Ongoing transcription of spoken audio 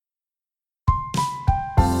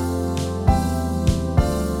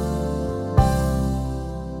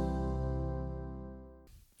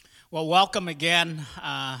Well, welcome again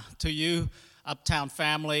to you, Uptown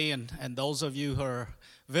family, and those of you who are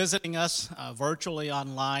visiting us virtually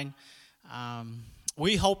online.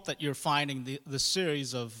 We hope that you're finding the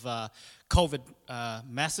series of COVID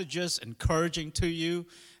messages encouraging to you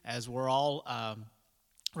as we're all,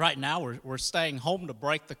 right now, we're staying home to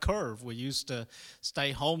break the curve. We used to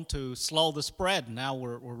stay home to slow the spread. Now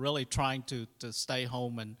we're really trying to stay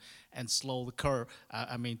home and slow the curve.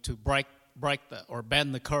 To break or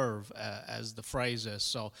bend the curve, as the phrase is.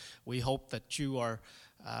 So we hope that you are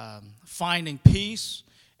finding peace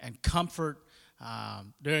and comfort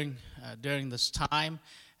during this time,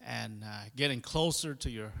 and getting closer to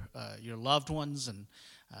your loved ones. And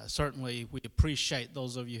certainly we appreciate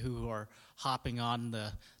those of you who are hopping on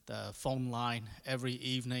the phone line every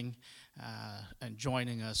evening and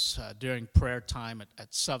joining us during prayer time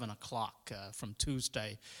at 7 o'clock from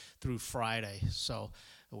Tuesday through Friday. So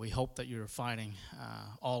we hope that you're finding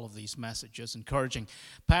all of these messages encouraging.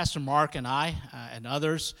 Pastor Mark and I and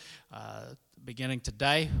others, beginning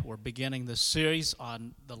today, we're beginning this series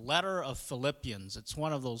on the letter of Philippians. It's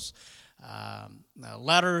one of those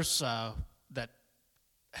letters that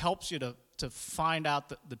helps you to find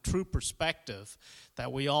out the true perspective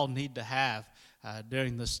that we all need to have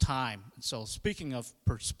during this time. So speaking of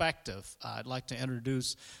perspective, I'd like to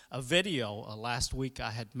introduce a video. Last week I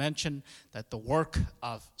had mentioned that the work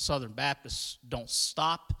of Southern Baptists don't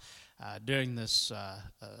stop during this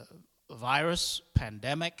virus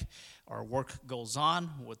pandemic. Our work goes on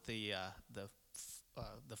with the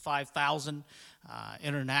 5,000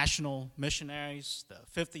 international missionaries, the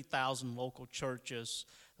 50,000 local churches,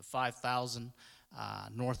 the 5,000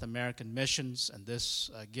 North American missions, and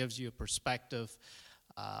this gives you a perspective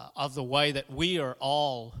of the way that we are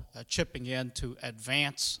all chipping in to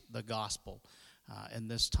advance the gospel in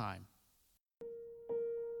this time.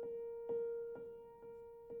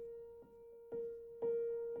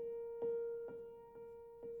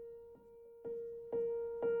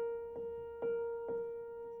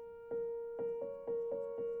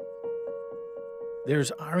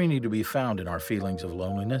 There's irony to be found in our feelings of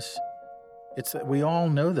loneliness. It's that we all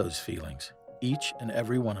know those feelings, each and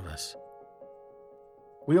every one of us.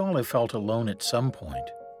 We all have felt alone at some point,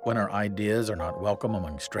 when our ideas are not welcome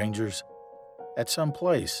among strangers, at some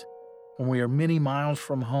place, when we are many miles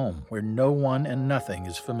from home, where no one and nothing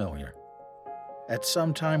is familiar, at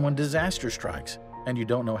some time when disaster strikes and you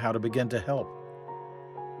don't know how to begin to help.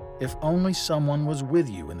 If only someone was with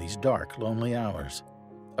you in these dark, lonely hours,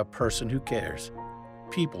 a person who cares,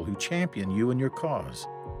 people who champion you and your cause.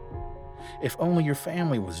 If only your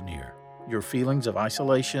family was near, your feelings of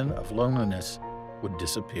isolation, of loneliness, would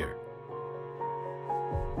disappear.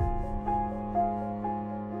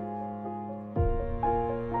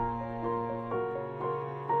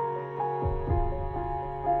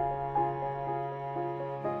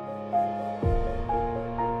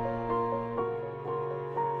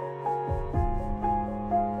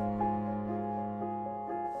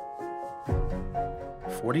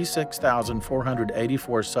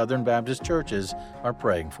 "46,484 Southern Baptist churches are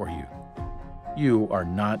praying for you. You are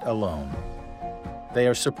not alone. They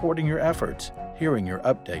are supporting your efforts, hearing your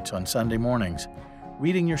updates on Sunday mornings,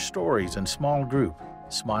 reading your stories in small group,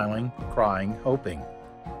 smiling, crying, hoping,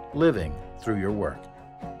 living through your work.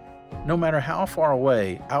 No matter how far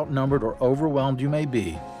away, outnumbered, or overwhelmed you may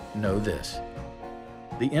be, know this: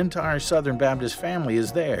 the entire Southern Baptist family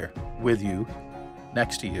is there, with you,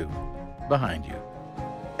 next to you, behind you,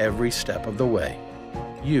 every step of the way.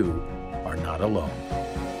 You are not alone."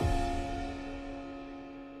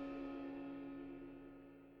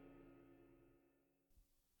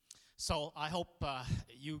 So I hope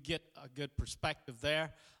you get a good perspective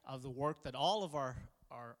there of the work that all of our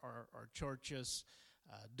churches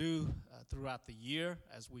do throughout the year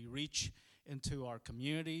as we reach into our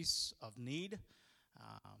communities of need,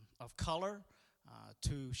 of color,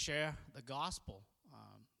 to share the gospel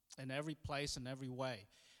in every place, in every way.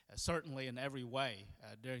 Certainly in every way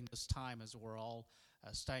during this time as we're all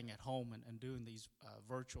staying at home and doing these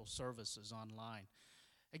virtual services online.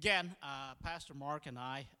 Again, Pastor Mark and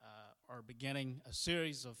I are beginning a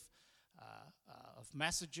series of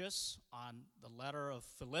messages on the letter of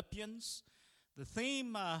Philippians. The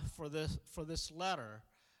theme for this letter,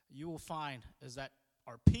 you will find, is that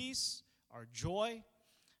our peace, our joy,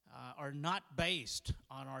 are not based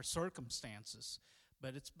on our circumstances,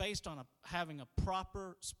 but it's based on having a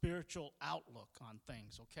proper spiritual outlook on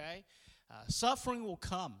things, okay? Suffering will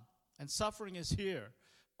come, and suffering is here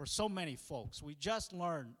for so many folks. We just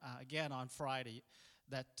learned, again on Friday,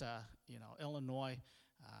 that,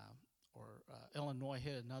 Illinois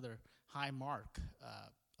hit another high mark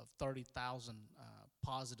 30,000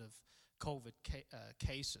 positive COVID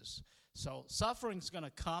cases. So suffering's going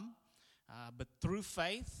to come, but through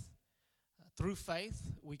faith,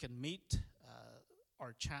 we can meet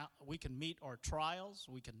we can meet our trials,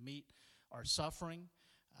 we can meet our suffering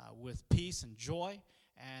with peace and joy.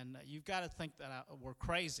 And you've got to think that we're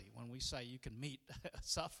crazy when we say you can meet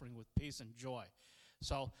suffering with peace and joy.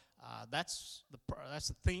 So that's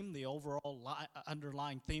the theme, the overall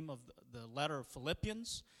underlying theme of the letter of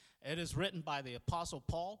Philippians. It is written by the Apostle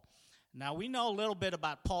Paul. Now, we know a little bit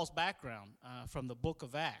about Paul's background from the book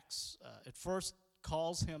of Acts. It first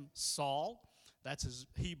calls him Saul. That's his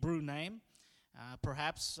Hebrew name.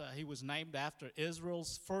 Perhaps he was named after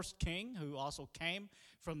Israel's first king, who also came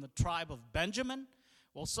from the tribe of Benjamin.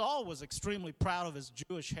 Well, Saul was extremely proud of his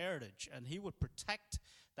Jewish heritage, and he would protect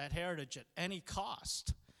that heritage at any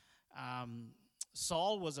cost.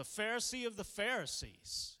 Saul was a Pharisee of the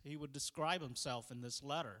Pharisees. He would describe himself in this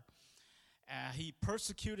letter. He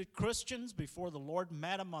persecuted Christians before the Lord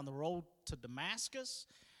met him on the road to Damascus.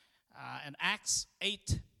 And Acts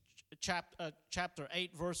 8, chapter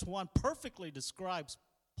 8, verse 1, perfectly describes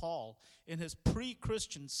Paul in his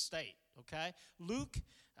pre-Christian state. Okay, Luke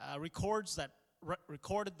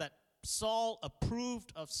recorded that Saul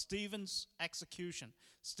approved of Stephen's execution.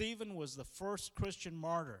 Stephen was the first Christian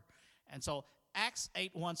martyr. And so Acts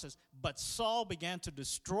 8:1 says, "But Saul began to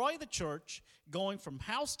destroy the church, going from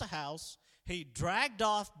house to house. He dragged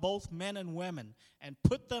off both men and women and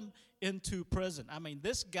put them into prison." I mean,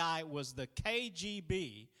 this guy was the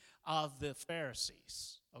KGB of the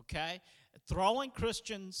Pharisees, okay? Throwing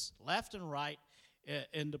Christians left and right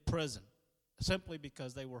into prison, simply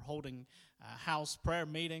because they were holding house prayer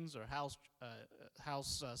meetings or house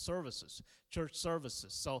services, church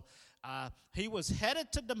services. So he was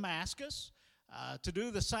headed to Damascus to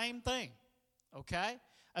do the same thing, okay,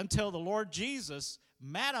 until the Lord Jesus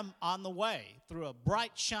met him on the way through a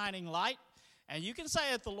bright, shining light. And you can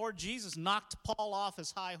say that the Lord Jesus knocked Paul off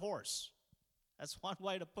his high horse. That's one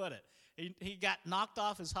way to put it. He got knocked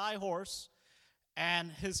off his high horse,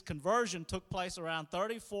 and his conversion took place around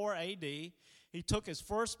 34 A.D. He took his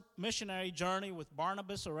first missionary journey with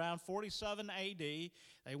Barnabas around 47 A.D.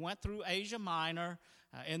 They went through Asia Minor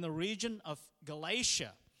in the region of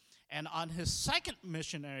Galatia. And on his second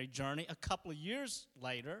missionary journey, a couple of years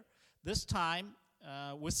later, this time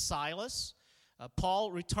with Silas,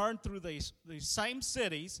 Paul returned through these same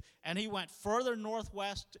cities, and he went further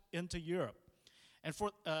northwest into Europe. And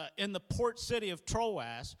in the port city of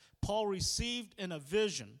Troas, Paul received in a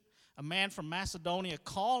vision a man from Macedonia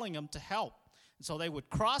calling him to help. And so they would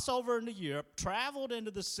cross over into Europe, traveled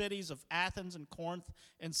into the cities of Athens and Corinth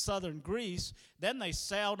in southern Greece. Then they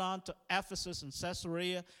sailed on to Ephesus and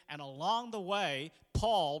Caesarea. And along the way,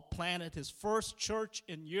 Paul planted his first church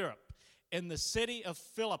in Europe in the city of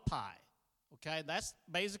Philippi. Okay, that's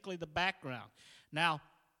basically the background. Now,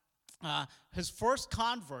 his first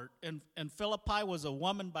convert in Philippi was a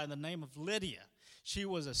woman by the name of Lydia. She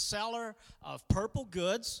was a seller of purple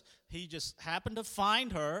goods. He just happened to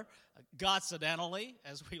find her, godsidentally,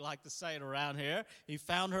 as we like to say it around here. He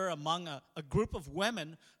found her among a group of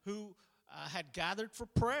women who had gathered for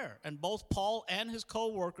prayer. And both Paul and his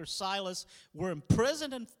co-worker Silas were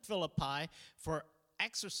imprisoned in Philippi for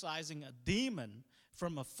exorcising a demon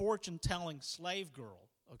from a fortune-telling slave girl.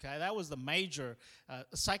 Okay, that was the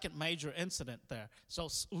second major incident there. So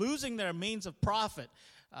losing their means of profit,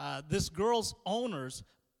 this girl's owners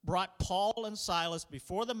brought Paul and Silas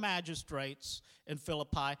before the magistrates in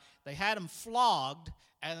Philippi. They had them flogged,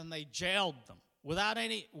 and then they jailed them without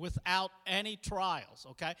any trials.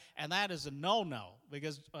 Okay, and that is a no-no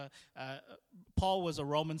because Paul was a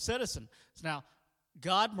Roman citizen. Now,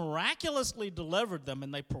 God miraculously delivered them,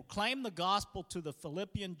 and they proclaimed the gospel to the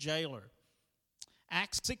Philippian jailer.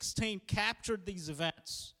 Acts 16 captured these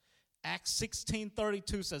events. Acts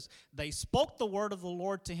 16:32 says, "They spoke the word of the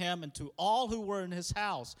Lord to him and to all who were in his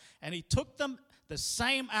house. And he took them the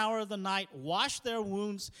same hour of the night, washed their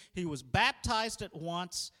wounds. He was baptized at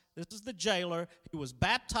once." This is the jailer. He was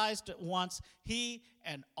baptized at once, he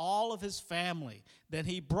and all of his family. Then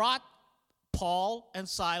he brought Paul and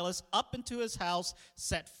Silas up into his house,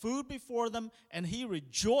 set food before them, and he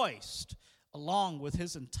rejoiced along with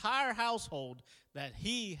his entire household that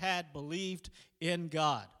he had believed in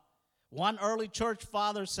God. One early church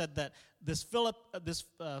father said that this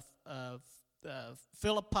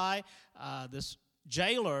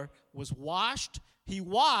jailer was washed. He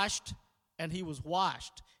washed and he was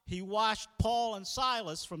washed. He washed Paul and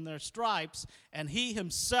Silas from their stripes, and he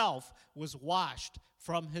himself was washed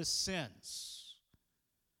from his sins.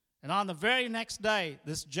 And on the very next day,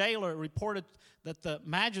 this jailer reported that the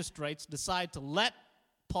magistrates decided to let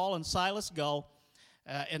Paul and Silas go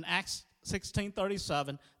in Acts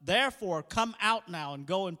 16:37. Therefore, come out now and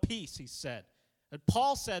go in peace, he said. And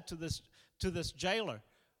Paul said to this jailer,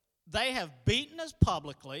 they have beaten us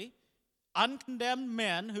publicly, uncondemned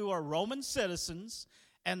men who are Roman citizens,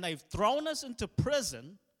 and they've thrown us into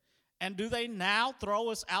prison. And do they now throw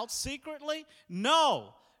us out secretly?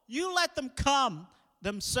 No, you let them come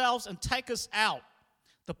themselves and take us out.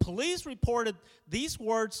 The police reported these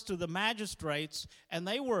words to the magistrates, and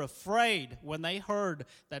they were afraid when they heard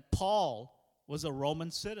that Paul was a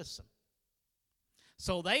Roman citizen.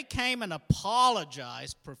 So they came and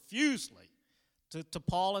apologized profusely to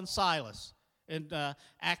Paul and Silas in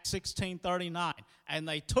Acts 16:39. And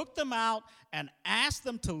they took them out and asked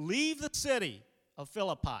them to leave the city of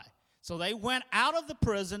Philippi. So they went out of the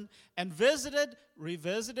prison and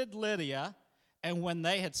revisited Lydia. And when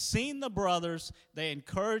they had seen the brothers, they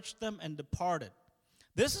encouraged them and departed.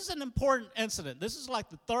 This is an important incident. This is like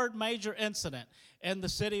the third major incident in the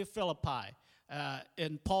city of Philippi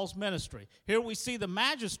in Paul's ministry. Here we see the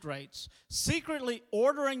magistrates secretly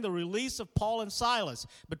ordering the release of Paul and Silas.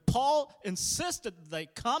 But Paul insisted that they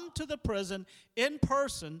come to the prison in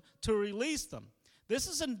person to release them. This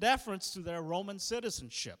is in deference to their Roman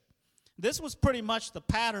citizenship. This was pretty much the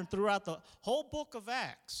pattern throughout the whole book of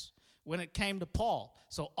Acts when it came to Paul.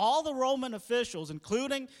 So all the Roman officials,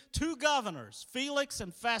 including two governors, Felix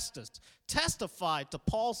and Festus, testified to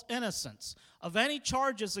Paul's innocence of any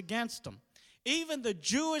charges against him. Even the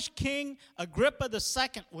Jewish king Agrippa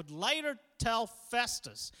II would later tell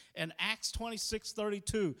Festus in Acts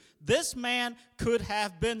 26:32, this man could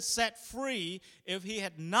have been set free if he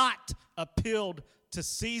had not appealed to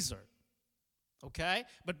Caesar. Okay?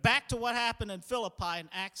 But back to what happened in Philippi in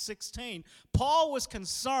Acts 16. Paul was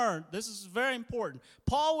concerned, this is very important,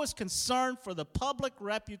 Paul was concerned for the public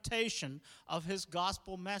reputation of his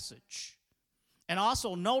gospel message. And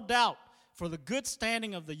also, no doubt, for the good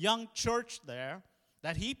standing of the young church there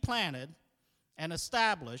that he planted and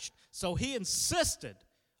established. So he insisted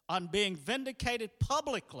on being vindicated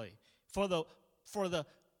publicly for the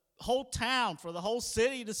whole town, for the whole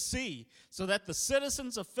city to see, so that the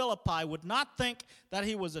citizens of Philippi would not think that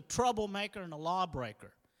he was a troublemaker and a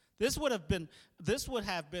lawbreaker. This would have been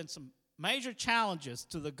some major challenges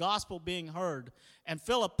to the gospel being heard in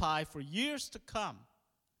Philippi for years to come.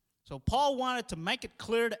 So Paul wanted to make it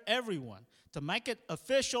clear to everyone, to make it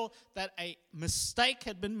official that a mistake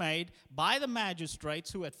had been made by the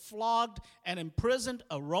magistrates who had flogged and imprisoned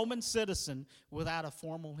a Roman citizen without a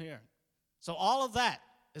formal hearing. So all of that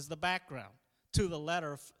is the background to the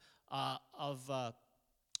letter of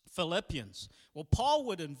Philippians. Well, Paul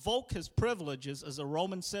would invoke his privileges as a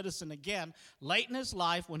Roman citizen again late in his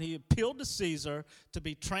life when he appealed to Caesar to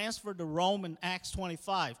be transferred to Rome in Acts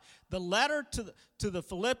 25. The letter to the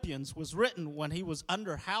Philippians was written when he was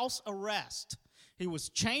under house arrest. He was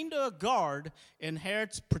chained to a guard in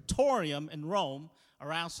Herod's Praetorium in Rome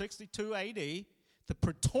around 62 A.D. The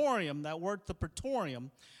Praetorium, that word, the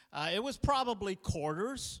Praetorium, it was probably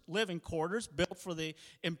quarters, living quarters, built for the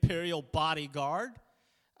imperial bodyguard,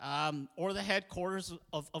 or the headquarters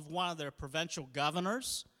of one of their provincial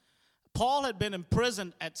governors. Paul had been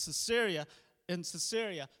imprisoned in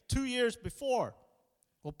Caesarea 2 years before.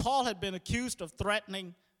 Well, Paul had been accused of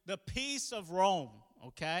threatening the peace of Rome,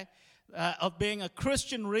 of being a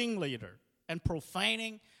Christian ringleader and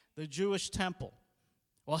profaning the Jewish temple.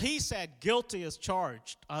 Well, he said guilty as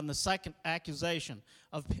charged on the second accusation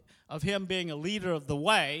of him being a leader of the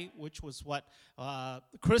way, which was what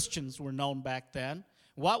Christians were known back then.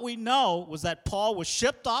 What we know was that Paul was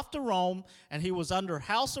shipped off to Rome, and he was under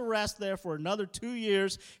house arrest there for another 2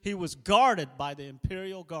 years. He was guarded by the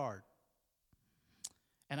imperial guard.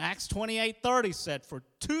 And Acts 28:30 said, for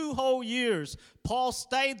 2 whole years, Paul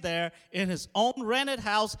stayed there in his own rented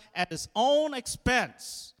house at his own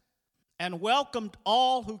expense and welcomed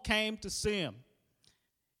all who came to see him.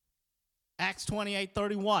 Acts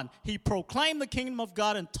 28:31, he proclaimed the kingdom of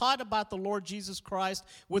God and taught about the Lord Jesus Christ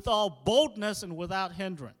with all boldness and without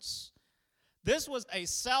hindrance. This was a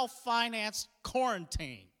self-financed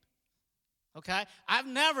quarantine. Okay? I've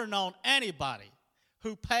never known anybody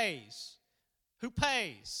who pays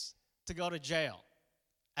to go to jail.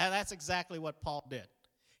 And that's exactly what Paul did.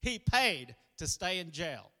 He paid to stay in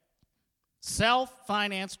jail.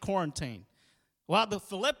 Self-financed quarantine. Well, the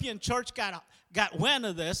Philippian church got wind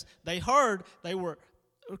of this. They heard, they were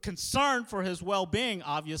concerned for his well-being,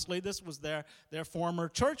 obviously. This was their former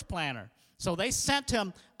church planner. So they sent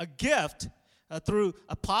him a gift through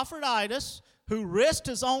Epaphroditus, who risked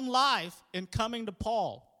his own life in coming to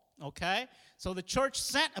Paul. Okay? So the church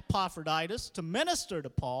sent Epaphroditus to minister to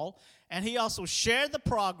Paul, and he also shared the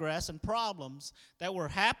progress and problems that were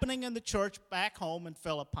happening in the church back home in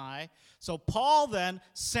Philippi. So Paul then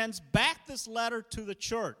sends back this letter to the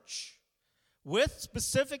church with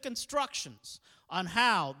specific instructions on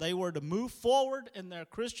how they were to move forward in their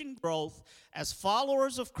Christian growth as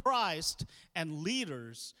followers of Christ and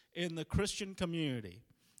leaders in the Christian community.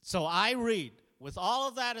 So I read, with all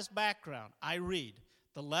of that as background, I read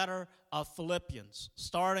the letter of Philippians,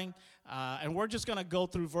 starting, and we're just going to go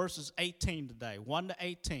through verses 18 today, 1 to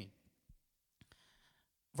 18.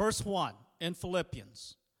 Verse 1 in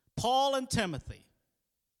Philippians, Paul and Timothy,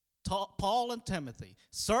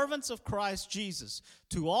 servants of Christ Jesus,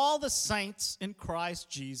 to all the saints in Christ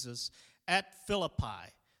Jesus at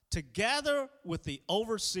Philippi, together with the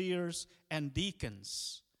overseers and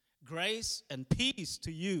deacons, grace and peace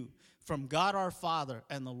to you from God our Father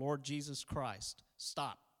and the Lord Jesus Christ.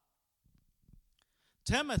 Stop.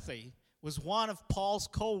 Timothy was one of Paul's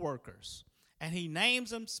co-workers, and he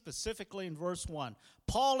names him specifically in verse 1.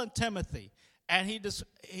 Paul and Timothy, and he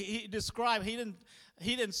described, he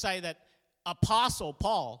didn't say that Apostle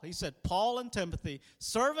Paul. He said Paul and Timothy,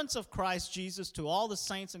 servants of Christ Jesus, to all the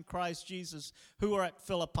saints in Christ Jesus who are at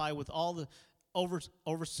Philippi with all the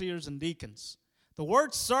overseers and deacons. The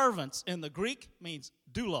word servants in the Greek means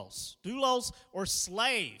doulos or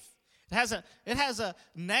slave. It has a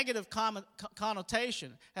negative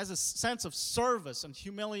connotation. It has a sense of service and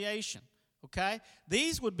humiliation. Okay?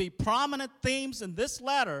 These would be prominent themes in this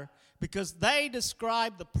letter because they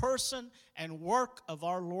describe the person and work of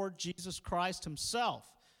our Lord Jesus Christ himself.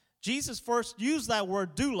 Jesus first used that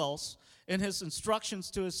word doulos in his instructions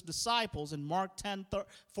to his disciples in Mark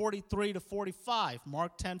 10:43 to 45.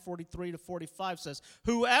 Mark 10:43 to 45 says,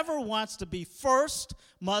 "Whoever wants to be first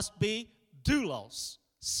must be doulos,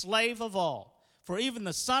 slave of all. For even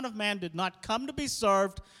the Son of Man did not come to be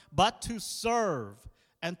served, but to serve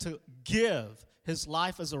and to give his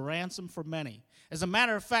life as a ransom for many." As a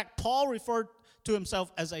matter of fact, Paul referred to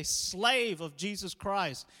himself as a slave of Jesus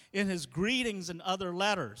Christ in his greetings and other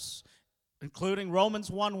letters, including Romans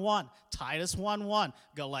 1:1, Titus 1:1,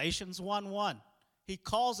 Galatians 1:1. He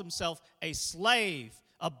calls himself a slave,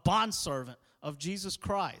 a bondservant of Jesus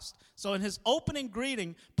Christ. So in his opening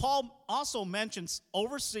greeting, Paul also mentions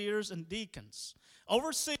overseers and deacons.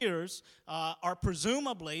 Overseers are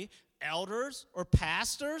presumably elders or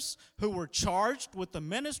pastors who were charged with the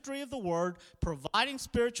ministry of the word, providing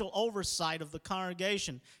spiritual oversight of the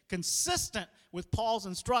congregation, consistent with Paul's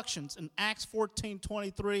instructions in Acts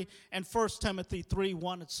 14:23 and 1 Timothy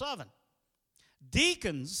 3:1-7.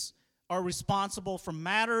 Deacons are responsible for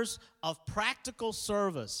matters of practical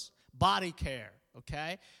service, body care,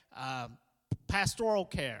 pastoral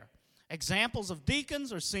care. Examples of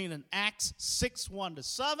deacons are seen in Acts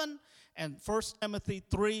 6:1-7 and 1 Timothy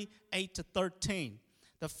 3:8-13.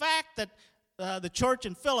 The fact that the church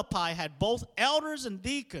in Philippi had both elders and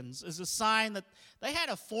deacons is a sign that they had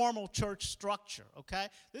a formal church structure,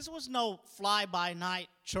 This was no fly-by-night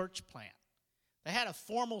church plant. They had a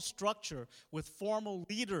formal structure with formal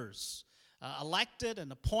leaders elected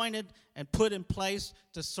and appointed and put in place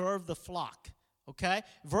to serve the flock.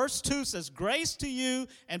 Verse 2 says, "Grace to you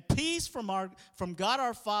and peace from God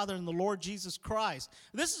our Father and the Lord Jesus Christ."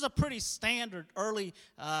 This is a pretty standard early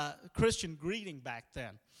Christian greeting back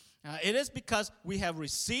then. It is because we have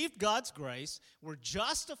received God's grace, we're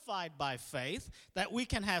justified by faith, that we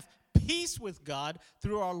can have peace with God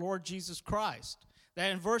through our Lord Jesus Christ.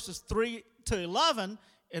 That in verses 3 to 11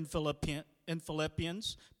 in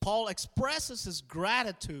Philippians, Paul expresses his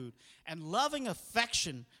gratitude and loving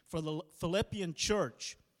affection for the Philippian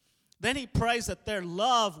church. Then he prays that their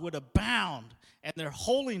love would abound and their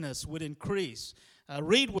holiness would increase.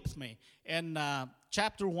 Read with me in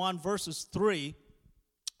chapter 1, verses 3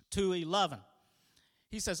 to 11.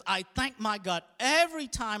 He says, "I thank my God every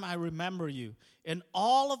time I remember you in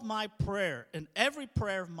all of my prayer, in every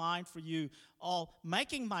prayer of mine for you, all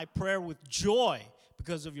making my prayer with joy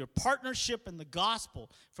because of your partnership in the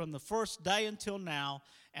gospel from the first day until now.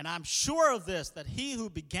 And I'm sure of this, that he who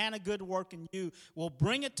began a good work in you will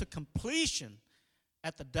bring it to completion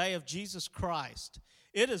at the day of Jesus Christ.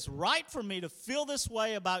 It is right for me to feel this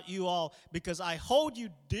way about you all because I hold you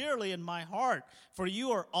dearly in my heart, for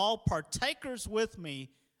you are all partakers with me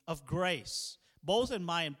of grace, both in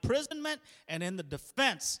my imprisonment and in the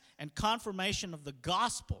defense and confirmation of the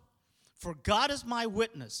gospel. For God is my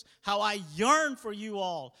witness, how I yearn for you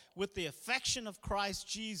all with the affection of Christ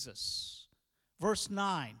Jesus." Verse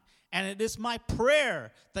 9, "And it is my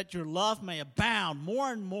prayer that your love may abound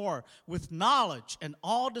more and more with knowledge and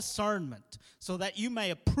all discernment, so that you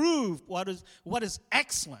may approve what is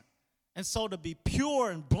excellent, And so to be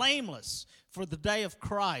pure and blameless for the day of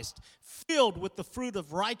Christ, filled with the fruit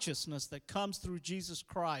of righteousness that comes through Jesus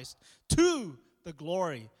Christ, to the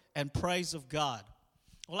glory and praise of God.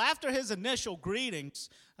 Well, after his initial greetings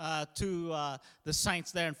to the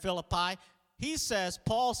saints there in Philippi,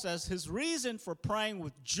 Paul says, his reason for praying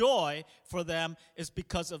with joy for them is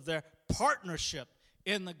because of their partnership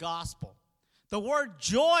in the gospel. The word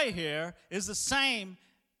joy here is the same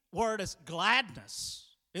word as gladness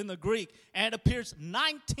in the Greek, and it appears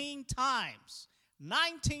 19 times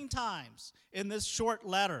in this short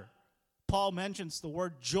letter. Paul mentions the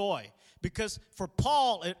word joy, because for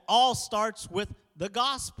Paul, it all starts with the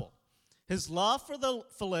gospel. His love for the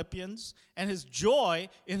Philippians and his joy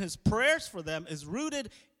in his prayers for them is rooted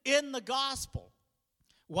in the gospel.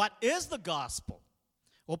 What is the gospel?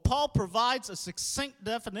 Well, Paul provides a succinct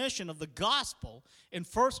definition of the gospel in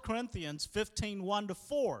 1 Corinthians 15,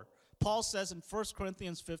 1-4. Paul says in 1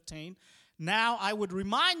 Corinthians 15, "Now I would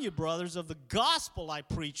remind you, brothers, of the gospel I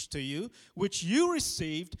preached to you, which you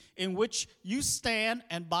received, in which you stand,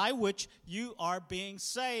 and by which you are being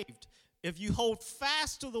saved, if you hold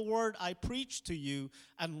fast to the word I preached to you,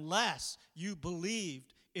 unless you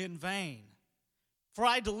believed in vain. For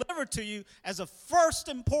I delivered to you as of first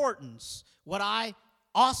importance what I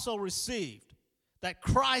also received, that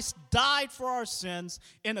Christ died for our sins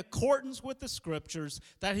in accordance with the Scriptures,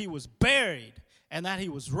 that he was buried, and that he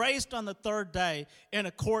was raised on the third day in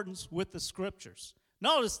accordance with the Scriptures."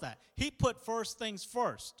 Notice that. He put first things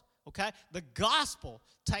first, okay? The gospel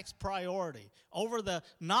takes priority over the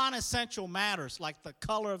non-essential matters like the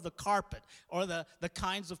color of the carpet or the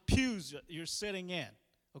kinds of pews you're sitting in,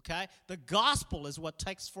 okay? The gospel is what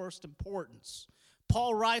takes first importance.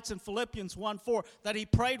 Paul writes in Philippians 1:4 that he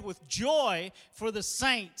prayed with joy for the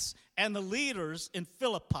saints and the leaders in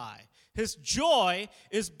Philippi. His joy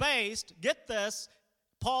is based, get this,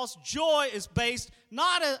 Paul's joy is based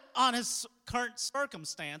not on his current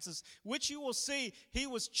circumstances, which you will see he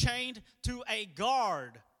was chained to a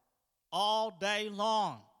guard all day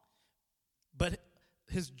long. But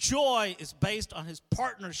his joy is based on his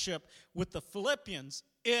partnership with the Philippians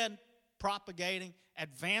in propagating,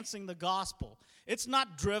 advancing the gospel. It's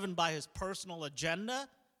not driven by his personal agenda.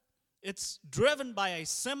 It's driven by a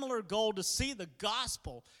similar goal to see the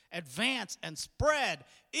gospel advance and spread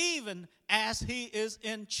even as he is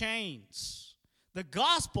in chains. The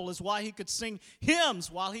gospel is why he could sing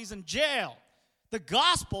hymns while he's in jail. The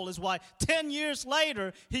gospel is why 10 years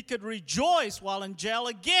later he could rejoice while in jail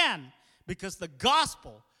again, because the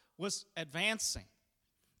gospel was advancing.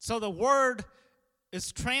 So the word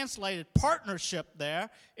is translated partnership there.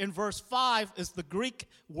 In verse 5 is the Greek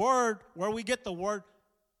word where we get the word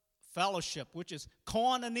fellowship, which is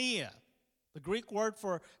koinonia. The Greek word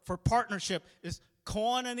for partnership is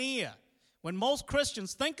koinonia. When most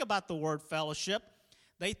Christians think about the word fellowship,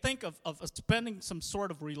 they think of spending some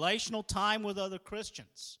sort of relational time with other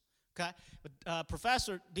Christians. Okay? But,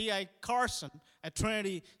 Professor D.A. Carson at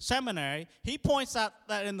Trinity Seminary, he points out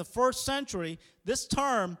that in the first century, this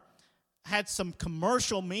term had some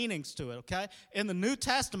commercial meanings to it, okay? In the New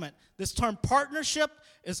Testament, this term partnership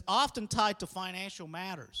is often tied to financial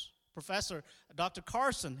matters. Professor Dr.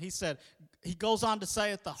 Carson, he goes on to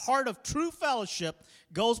say that the heart of true fellowship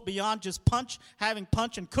goes beyond just having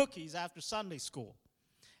punch and cookies after Sunday school.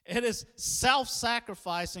 It is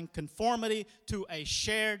self-sacrificing conformity to a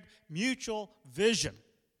shared mutual vision.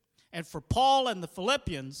 And for Paul and the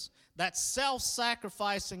Philippians, that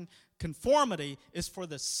self-sacrificing conformity is for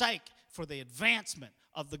the advancement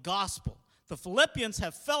of the gospel. The Philippians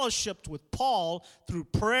have fellowshiped with Paul through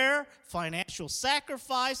prayer, financial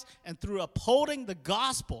sacrifice, and through upholding the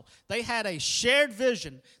gospel. They had a shared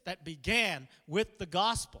vision that began with the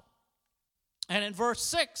gospel. And in verse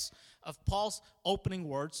 6 of Paul's opening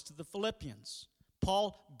words to the Philippians,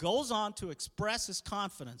 Paul goes on to express his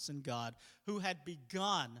confidence in God, who had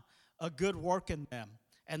begun a good work in them.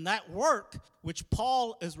 And that work, which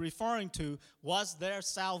Paul is referring to, was their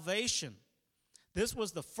salvation. This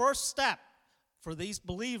was the first step for these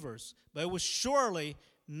believers, but it was surely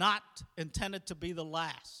not intended to be the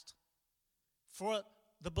last. For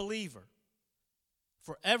the believer,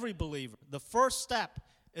 for every believer, the first step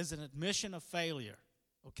is an admission of failure,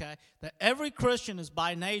 okay? That every Christian is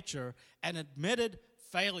by nature an admitted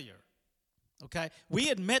failure, okay? We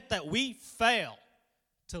admit that we fail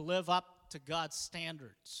to live up to God's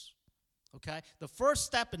standards, okay? The first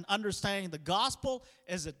step in understanding the gospel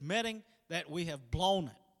is admitting that we have blown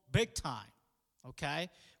it big time, okay?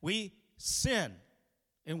 We sin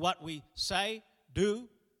in what we say, do,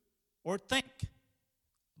 or think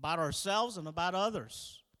about ourselves and about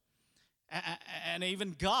others. and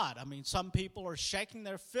even God. I mean, some people are shaking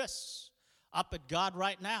their fists up at God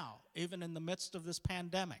right now, even in the midst of this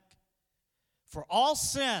pandemic. For all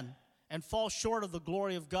sin and fall short of the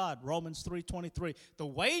glory of God, Romans 3:23. The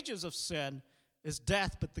wages of sin is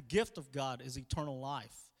death, but the gift of God is eternal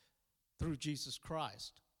life through Jesus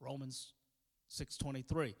Christ, Romans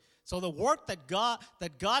 6:23. So the work that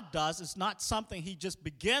God does is not something he just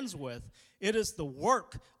begins with. It is the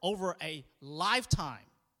work over a lifetime.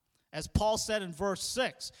 As Paul said in verse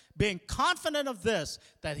 6, being confident of this,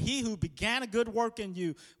 that he who began a good work in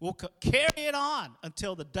you will carry it on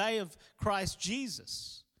until the day of Christ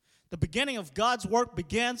Jesus. The beginning of God's work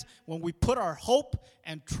begins when we put our hope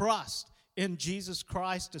and trust in Jesus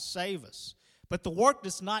Christ to save us. But the work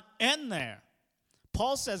does not end there.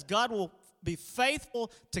 Paul says God will be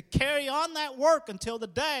faithful to carry on that work until the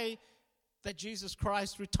day that Jesus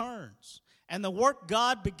Christ returns. And the work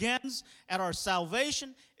God begins at our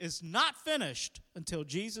salvation is not finished until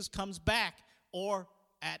Jesus comes back or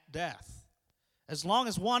at death. As long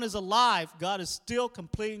as one is alive, God is still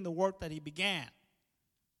completing the work that he began.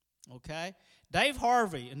 Okay? Dave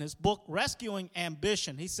Harvey, in his book, Rescuing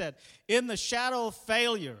Ambition, he said, in the shadow of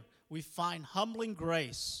failure, we find humbling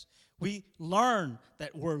grace. We learn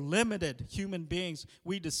that we're limited human beings.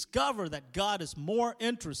 We discover that God is more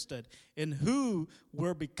interested in who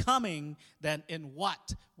we're becoming than in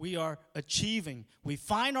what we are achieving. We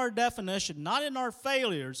find our definition not in our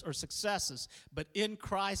failures or successes, but in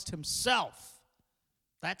Christ himself.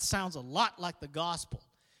 That sounds a lot like the gospel.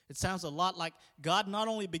 It sounds a lot like God not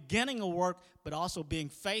only beginning a work, but also being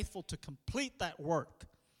faithful to complete that work.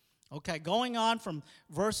 Okay, going on from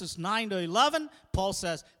verses 9 to 11, Paul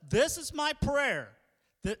says, this is my prayer,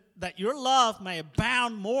 that your love may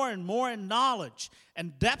abound more and more in knowledge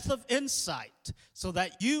and depth of insight, so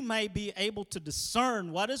that you may be able to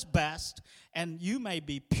discern what is best, and you may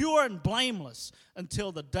be pure and blameless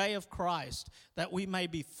until the day of Christ, that you may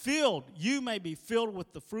be filled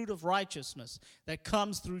with the fruit of righteousness that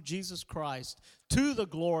comes through Jesus Christ, to the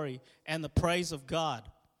glory and the praise of God.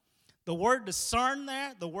 The word discern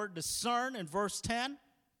there, the word discern in verse 10,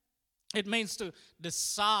 it means to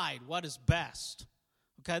decide what is best.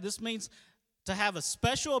 Okay, this means to have a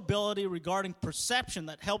special ability regarding perception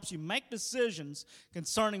that helps you make decisions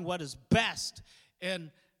concerning what is best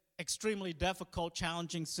in extremely difficult,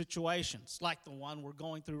 challenging situations like the one we're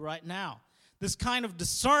going through right now. This kind of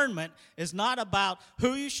discernment is not about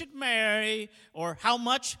who you should marry or how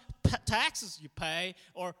much taxes you pay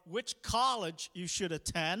or which college you should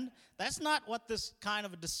attend. That's not what this kind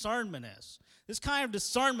of a discernment is. This kind of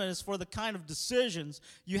discernment is for the kind of decisions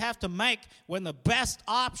you have to make when the best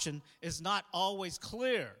option is not always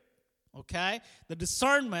clear. Okay? The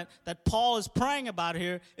discernment that Paul is praying about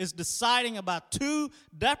here is deciding about two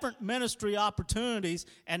different ministry opportunities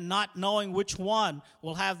and not knowing which one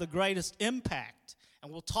will have the greatest impact.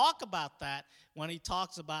 And we'll talk about that when he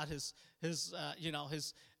talks about his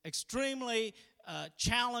extremely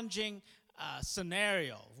challenging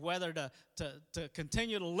scenario of whether to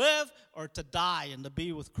continue to live or to die and to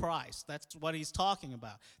be with Christ. That's what he's talking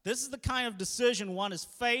about. This is the kind of decision one is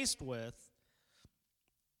faced with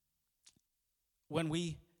when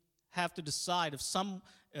we have to decide if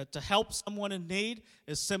to help someone in need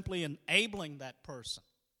is simply enabling that person.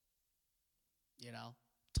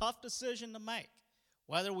 Tough decision to make.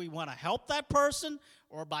 Whether we want to help that person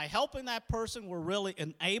or by helping that person, we're really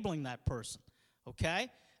enabling that person. Okay?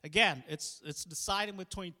 Again, it's deciding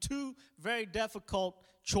between two very difficult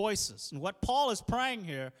choices. And what Paul is praying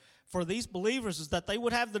here for these believers is that they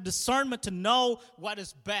would have the discernment to know what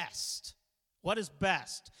is best. What is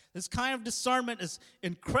best? This kind of discernment is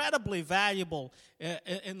incredibly valuable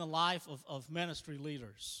in the life of ministry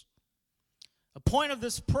leaders. The point of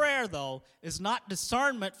this prayer, though, is not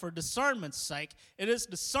discernment for discernment's sake. It is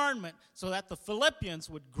discernment so that the Philippians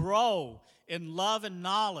would grow in love and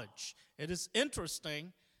knowledge. It is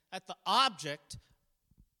interesting that the object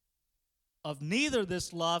of neither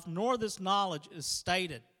this love nor this knowledge is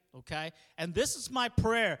stated. Okay? And this is my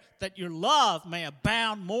prayer, that your love may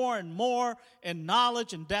abound more and more in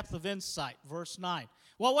knowledge and depth of insight. Verse 9.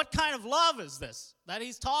 Well, what kind of love is this that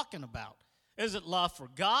he's talking about? Is it love for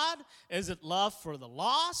God? Is it love for the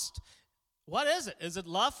lost? What is it? Is it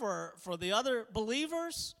love for the other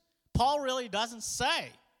believers? Paul really doesn't say.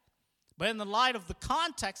 But in the light of the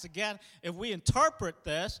context, again, if we interpret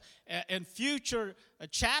this in future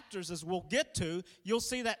chapters, as we'll get to, you'll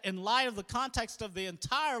see that in light of the context of the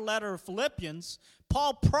entire letter of Philippians,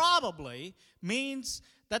 Paul probably means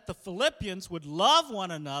that the Philippians would love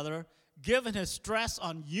one another, given his stress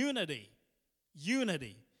on unity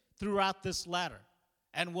throughout this letter.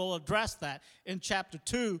 And we'll address that in chapter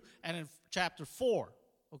 2 and in chapter 4,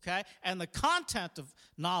 okay? And the content of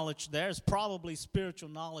knowledge there is probably spiritual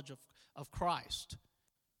knowledge of Christ.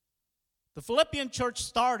 The Philippian church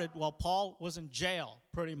started while Paul was in jail,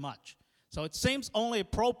 pretty much. So it seems only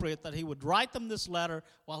appropriate that he would write them this letter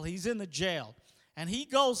while he's in the jail. And he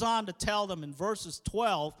goes on to tell them in verses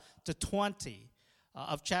 12 to 20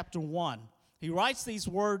 of chapter 1. He writes these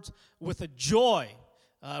words with a joy,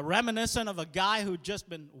 reminiscent of a guy who'd just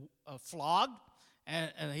been flogged,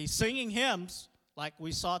 and he's singing hymns like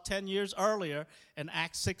we saw 10 years earlier in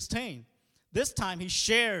Acts 16. This time he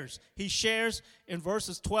shares in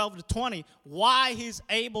verses 12 to 20 why he's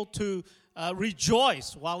able to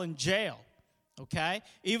rejoice while in jail, okay?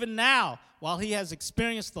 Even now, while he has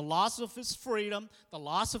experienced the loss of his freedom, the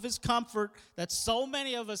loss of his comfort that so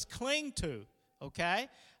many of us cling to, okay?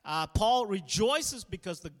 Paul rejoices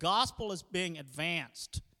because the gospel is being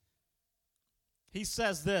advanced. He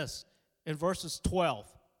says this in verses 12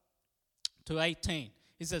 to 18.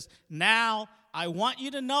 He says, "Now I want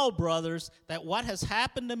you to know, brothers, that what has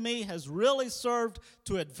happened to me has really served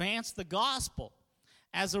to advance the gospel.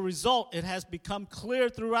 As a result, it has become clear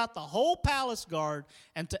throughout the whole palace guard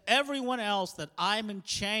and to everyone else that I'm in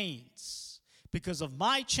chains. Because of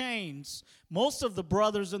my chains, most of the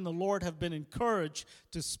brothers in the Lord have been encouraged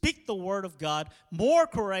to speak the word of God more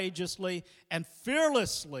courageously and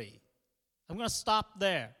fearlessly." I'm going to stop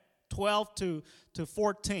there, 12 to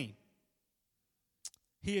 14.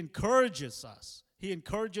 He encourages us. He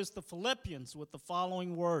encourages the Philippians with the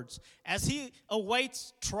following words. As he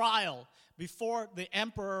awaits trial before the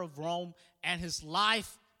emperor of Rome and his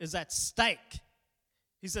life is at stake,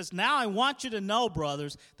 he says, "Now I want you to know,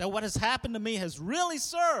 brothers, that what has happened to me has really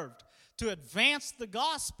served to advance the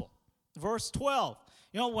gospel." Verse 12.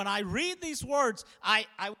 You know, when I read these words, I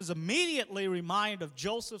was immediately reminded of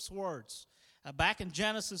Joseph's words back in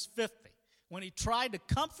Genesis 50. When he tried to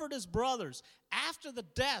comfort his brothers after the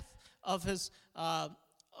death of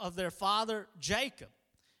their father Jacob.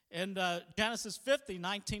 In Genesis 50,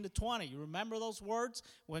 19 to 20, you remember those words?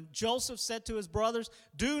 When Joseph said to his brothers,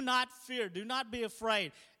 "Do not fear, do not be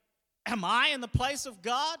afraid. Am I in the place of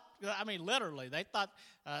God?" I mean, literally, they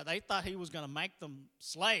thought he was going to make them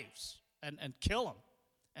slaves and kill them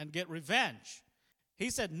and get revenge. He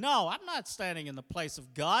said, "No, I'm not standing in the place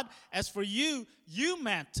of God. As for you, you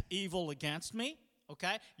meant evil against me."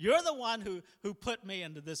 Okay? You're the one who put me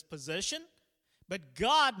into this position. But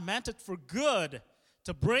God meant it for good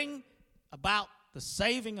to bring about the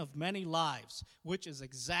saving of many lives, which is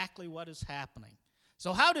exactly what is happening.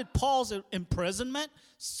 So how did Paul's imprisonment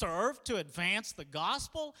serve to advance the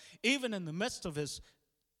gospel, even in the midst of his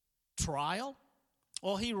trial?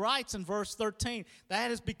 Well, he writes in verse 13, "That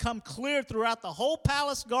has become clear throughout the whole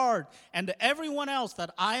palace guard and to everyone else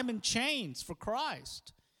that I am in chains for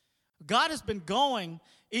Christ." God has been going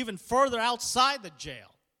even further outside the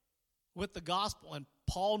jail with the gospel, and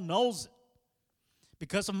Paul knows it.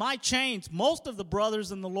 "Because of my chains, most of the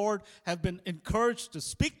brothers in the Lord have been encouraged to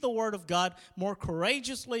speak the word of God more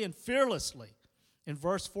courageously and fearlessly." In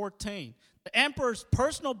verse 14, the emperor's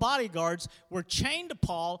personal bodyguards were chained to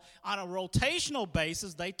Paul on a rotational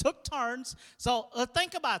basis. They took turns. So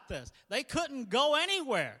think about this. They couldn't go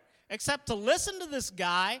anywhere except to listen to this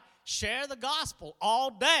guy share the gospel all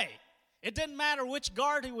day. It didn't matter which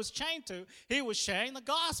guard he was chained to. He was sharing the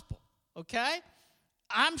gospel, okay?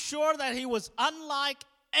 I'm sure that he was unlike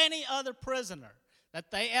any other prisoner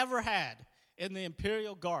that they ever had in the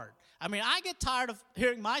Imperial Guard. I mean, I get tired of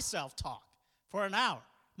hearing myself talk for an hour,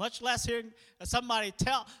 much less hearing somebody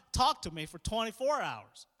talk to me for 24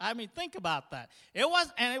 hours. I mean, think about that. It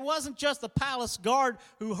wasn't just the palace guard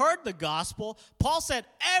who heard the gospel. Paul said,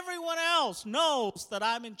 "Everyone else knows that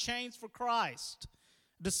I'm in chains for Christ."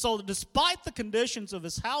 So despite the conditions of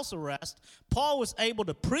his house arrest, Paul was able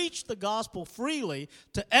to preach the gospel freely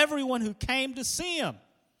to everyone who came to see him.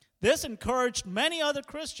 This encouraged many other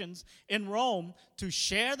Christians in Rome to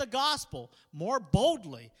share the gospel more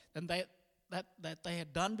boldly than they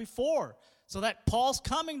had done before. So that Paul's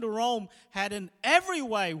coming to Rome had in every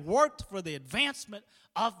way worked for the advancement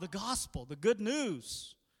of the gospel, the good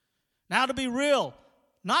news. Now, to be real,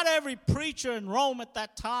 not every preacher in Rome at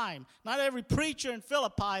that time, not every preacher in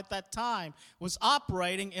Philippi at that time was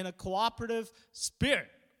operating in a cooperative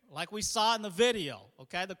spirit, like we saw in the video,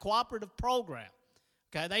 okay, the cooperative program.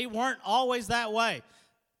 Okay, they weren't always that way.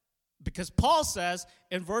 Because Paul says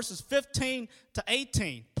in verses 15 to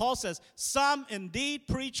 18, Paul says, "Some indeed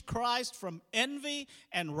preach Christ from envy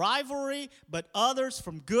and rivalry, but others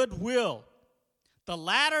from goodwill. The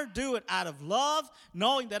latter do it out of love,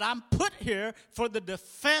 knowing that I'm put here for the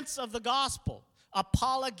defense of the gospel."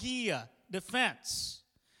 Apologia, defense.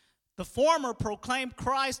 The former proclaimed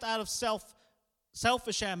Christ out of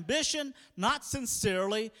selfish ambition, not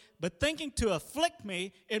sincerely, but thinking to afflict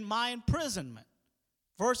me in my imprisonment.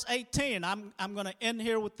 Verse 18, I'm going to end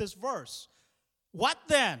here with this verse. What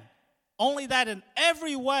then? Only that in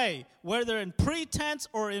every way, whether in pretense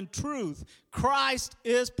or in truth, Christ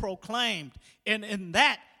is proclaimed. And in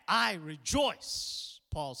that I rejoice,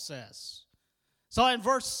 Paul says. So in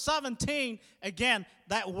verse 17, again,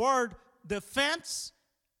 that word defense,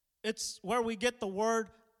 it's where we get the word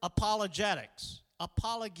apologetics,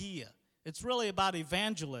 apologia. It's really about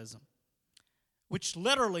evangelism, which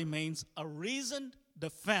literally means a reasoned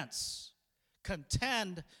defense.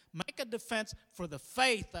 Contend, make a defense for the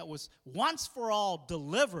faith that was once for all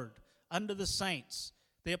delivered unto the saints.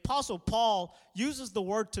 The Apostle Paul uses the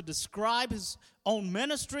word to describe his own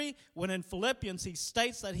ministry when in Philippians he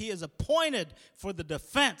states that he is appointed for the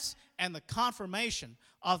defense and the confirmation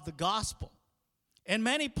of the gospel. In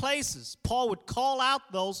many places, Paul would call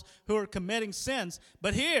out those who are committing sins,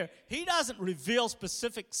 but here he doesn't reveal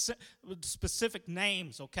specific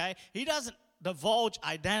names, okay? He doesn't divulge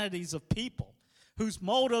identities of people whose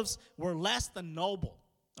motives were less than noble,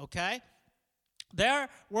 okay? There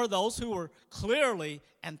were those who were clearly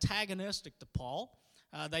antagonistic to Paul.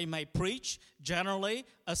 They may preach generally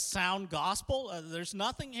a sound gospel. There's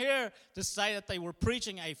nothing here to say that they were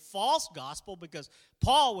preaching a false gospel, because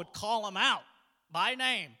Paul would call them out by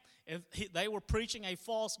name if they were preaching a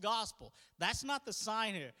false gospel. That's not the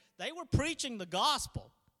sign here. They were preaching the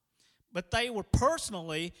gospel, but they were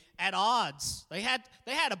personally at odds. They had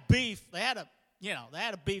a beef. They had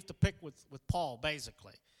a beef to pick with Paul,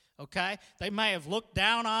 basically. Okay? They may have looked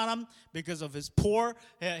down on him because of his poor.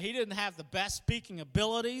 He didn't have the best speaking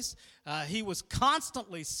abilities. He was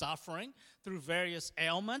constantly suffering through various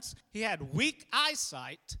ailments. He had weak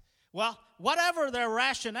eyesight. Well, whatever their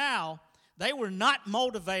rationale, they were not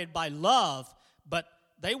motivated by love, but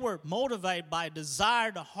they were motivated by a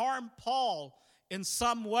desire to harm Paul in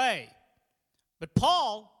some way. But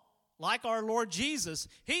Paul, like our Lord Jesus,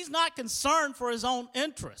 he's not concerned for his own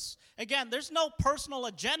interests. Again, there's no personal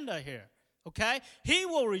agenda here, okay? He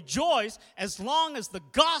will rejoice as long as the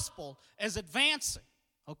gospel is advancing,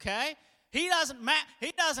 okay? He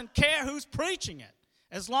doesn't care who's preaching it,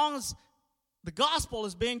 as long as the gospel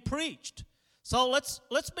is being preached. So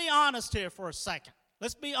let's be honest here for a second.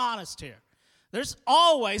 Let's be honest here. There's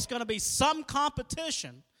always going to be some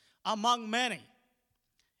competition among many.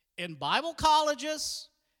 In Bible colleges,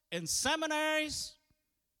 in seminaries,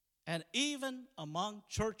 and even among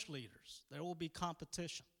church leaders, there will be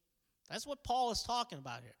competition. That's what Paul is talking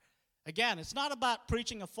about here. Again, it's not about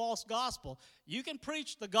preaching a false gospel. You can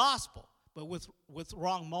preach the gospel, but with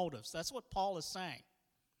wrong motives. That's what Paul is saying.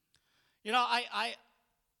 You know,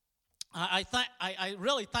 I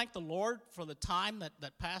really thank the Lord for the time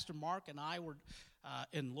that Pastor Mark and I were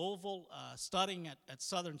in Louisville studying at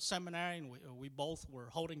Southern Seminary, and we both were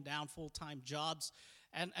holding down full-time jobs.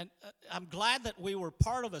 And I'm glad that we were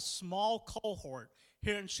part of a small cohort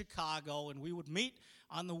here in Chicago, and we would meet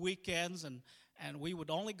on the weekends, and we would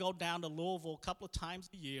only go down to Louisville a couple of times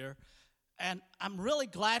a year. And I'm really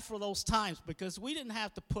glad for those times, because we didn't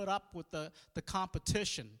have to put up with the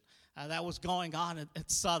competition that was going on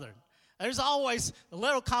at Southern. There's always a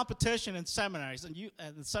little competition in seminaries, and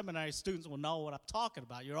the seminary students will know what I'm talking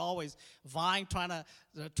about. You're always vying, trying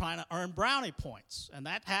to earn brownie points, and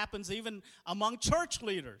that happens even among church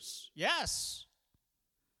leaders. Yes.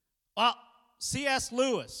 Well, C.S.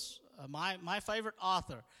 Lewis, my favorite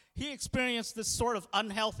author, he experienced this sort of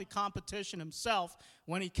unhealthy competition himself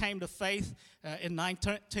when he came to faith in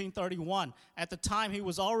 1931. At the time, he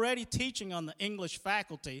was already teaching on the English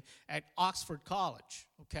faculty at Oxford College,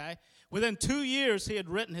 okay? Within 2 years, he had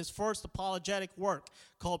written his first apologetic work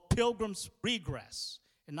called Pilgrim's Regress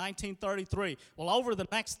in 1933. Well, over the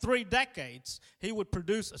next 3 decades, he would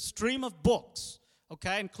produce a stream of books,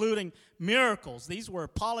 okay, including Miracles. These were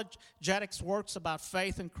apologetics works about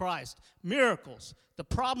faith in Christ. Miracles, The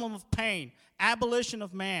Problem of Pain, Abolition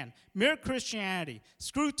of Man, Mere Christianity,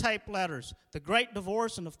 Screwtape Letters, The Great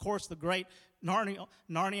Divorce, and, of course, the great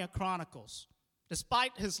Narnia Chronicles.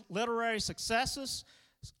 Despite his literary successes,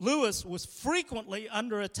 Lewis was frequently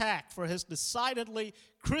under attack for his decidedly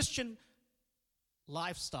Christian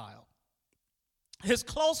lifestyle. His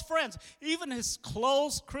close friends, even his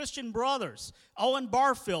close Christian brothers, Owen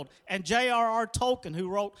Barfield and J.R.R. Tolkien, who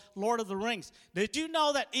wrote Lord of the Rings, did you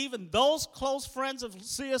know that even those close friends of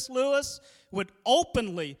C.S. Lewis would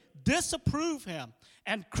openly disapprove him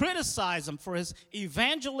and criticize him for his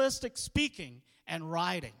evangelistic speaking and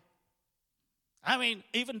writing? I mean,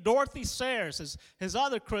 even Dorothy Sayers, his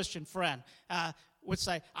other Christian friend, would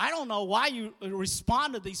say, I don't know why you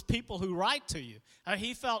respond to these people who write to you.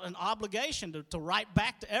 He felt an obligation to write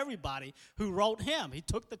back to everybody who wrote him. He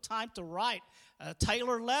took the time to write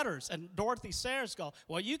tailor letters. And Dorothy Sayers goes,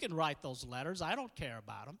 well, you can write those letters. I don't care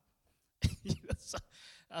about them.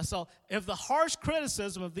 So if the harsh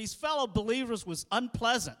criticism of these fellow believers was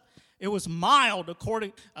unpleasant, it was mild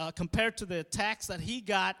compared to the attacks that he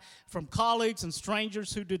got from colleagues and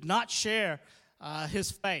strangers who did not share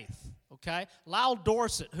his faith. Okay? Lyle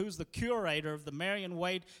Dorsett, who's the curator of the Marion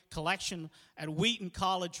Wade collection at Wheaton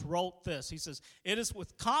College, wrote this. He says, it is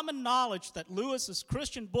with common knowledge that Lewis's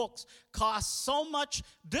Christian books caused so much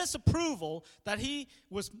disapproval that he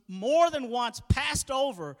was more than once passed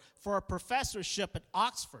over for a professorship at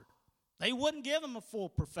Oxford. They wouldn't give him a full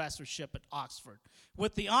professorship at Oxford,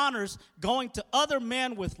 with the honors going to other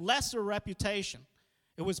men with lesser reputation.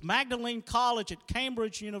 It was Magdalene College at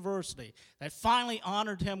Cambridge University that finally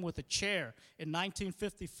honored him with a chair in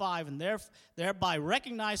 1955 and thereby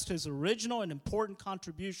recognized his original and important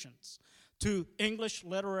contributions to English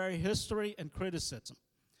literary history and criticism.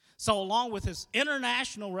 So along with his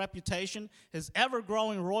international reputation, his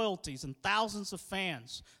ever-growing royalties and thousands of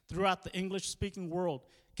fans throughout the English-speaking world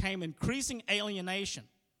came increasing alienation.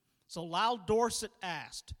 So Lyle Dorsett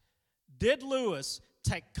asked, did Lewis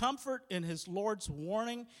take comfort in his Lord's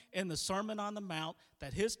warning in the Sermon on the Mount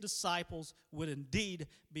that his disciples would indeed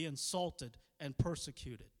be insulted and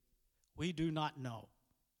persecuted? We do not know.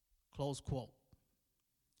 Close quote.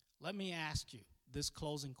 Let me ask you this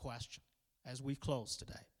closing question as we close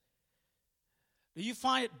today. Do you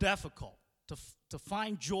find it difficult to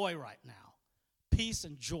find joy right now, peace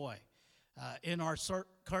and joy in our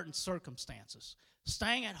current circumstances?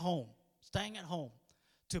 Staying at home,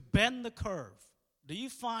 to bend the curve. Do you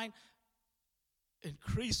find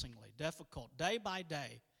increasingly difficult, day by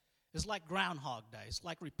day? It's like Groundhog Day. It's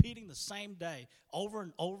like repeating the same day over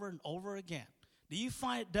and over and over again. Do you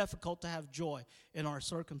find it difficult to have joy in our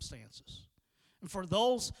circumstances? And for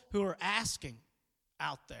those who are asking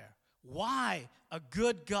out there, why a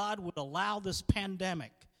good God would allow this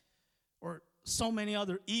pandemic or so many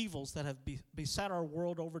other evils that have beset our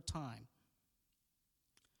world over time,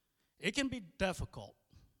 it can be difficult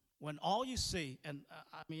when all you see, and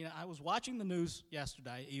I was watching the news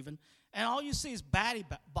yesterday even, and all you see is body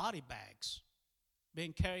bags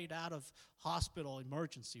being carried out of hospital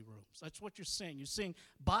emergency rooms. That's what you're seeing. You're seeing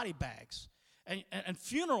body bags. And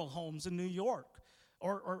funeral homes in New York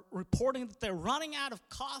are reporting that they're running out of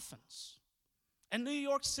coffins. And New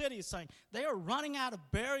York City is saying they are running out of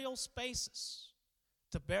burial spaces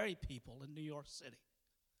to bury people in New York City.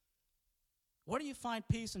 Where do you find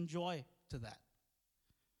peace and joy to that?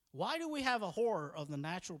 Why do we have a horror of the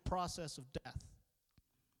natural process of death?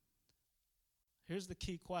 Here's the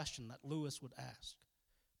key question that Lewis would ask.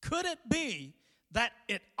 Could it be that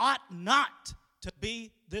it ought not to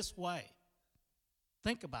be this way?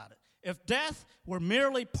 Think about it. If death were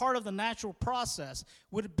merely part of the natural process,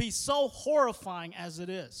 would it be so horrifying as it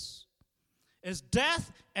is? Is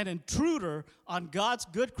death an intruder on God's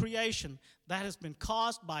good creation that has been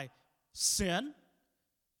caused by sin?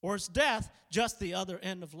 Or is death just the other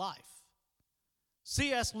end of life?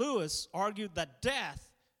 C.S. Lewis argued that death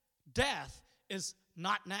is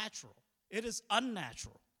not natural. It is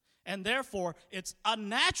unnatural. And therefore, its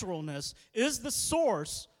unnaturalness is the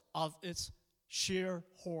source of its sheer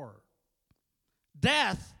horror.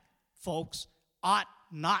 Death, folks, ought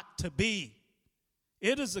not to be.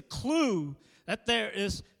 It is a clue that there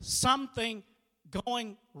is something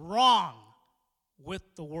going wrong with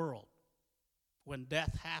the world when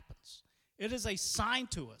death happens. It is a sign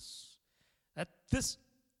to us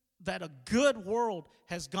that a good world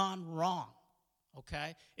has gone wrong.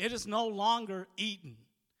 Okay? It is no longer Eden.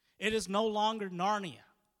 It is no longer Narnia.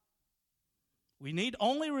 We need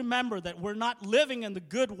only remember that we're not living in the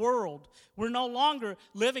good world. We're no longer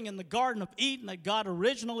living in the Garden of Eden that God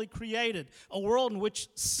originally created, a world in which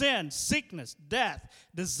sin, sickness, death,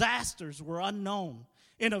 disasters were unknown.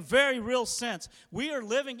 In a very real sense, we are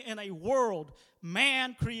living in a world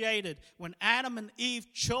man created when Adam and Eve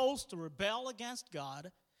chose to rebel against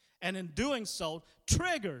God, and in doing so,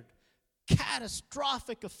 triggered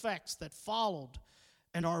catastrophic effects that followed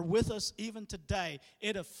and are with us even today.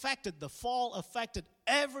 The fall affected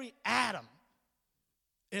every atom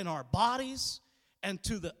in our bodies and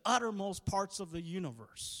to the uttermost parts of the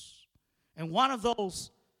universe. And one of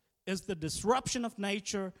those is the disruption of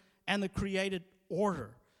nature and the created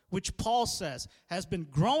order, which Paul says has been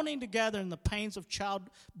groaning together in the pains of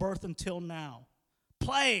childbirth until now.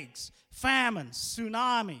 Plagues, famines,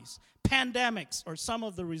 tsunamis, pandemics are some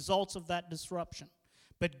of the results of that disruption.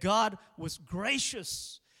 But God was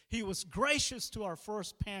gracious. He was gracious to our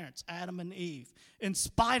first parents, Adam and Eve, in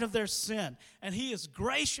spite of their sin. And he is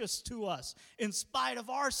gracious to us in spite of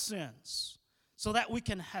our sins, so that we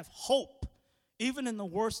can have hope even in the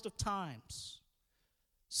worst of times.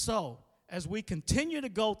 So, as we continue to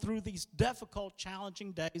go through these difficult,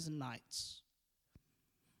 challenging days and nights,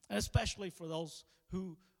 and especially for those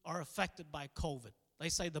who are affected by COVID. They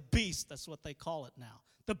say the beast, that's what they call it now.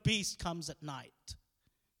 The beast comes at night.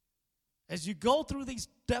 As you go through these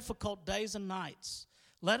difficult days and nights,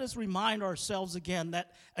 let us remind ourselves again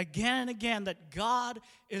and again, that God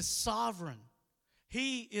is sovereign.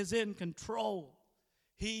 He is in control.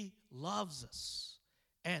 He loves us,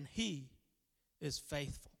 and he is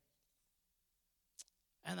faithful.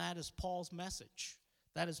 And that is Paul's message.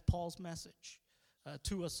 That is Paul's message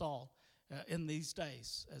to us all in these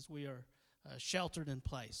days as we are sheltered in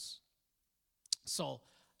place. So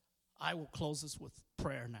I will close this with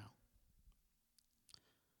prayer now.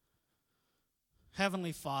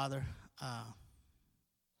 Heavenly Father,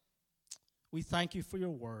 we thank you for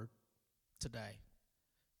your word today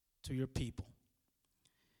to your people.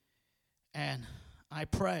 And I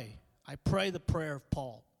pray the prayer of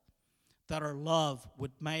Paul, that our love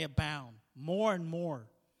may abound more and more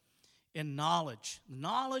in knowledge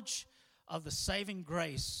of the saving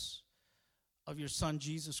grace of your Son,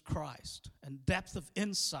 Jesus Christ, and depth of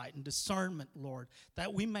insight and discernment, Lord,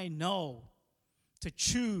 that we may know to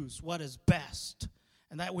choose what is best,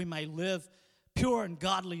 and that we may live pure and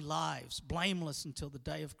godly lives, blameless until the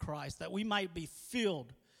day of Christ, that we might be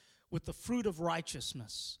filled with the fruit of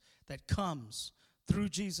righteousness that comes through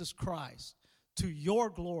Jesus Christ to your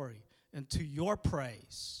glory and to your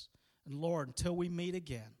praise. And Lord, until we meet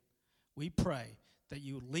again, we pray that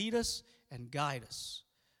you lead us and guide us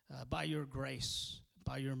by your grace,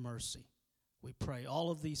 by your mercy. We pray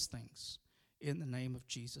all of these things in the name of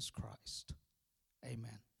Jesus Christ.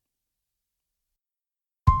 Amen.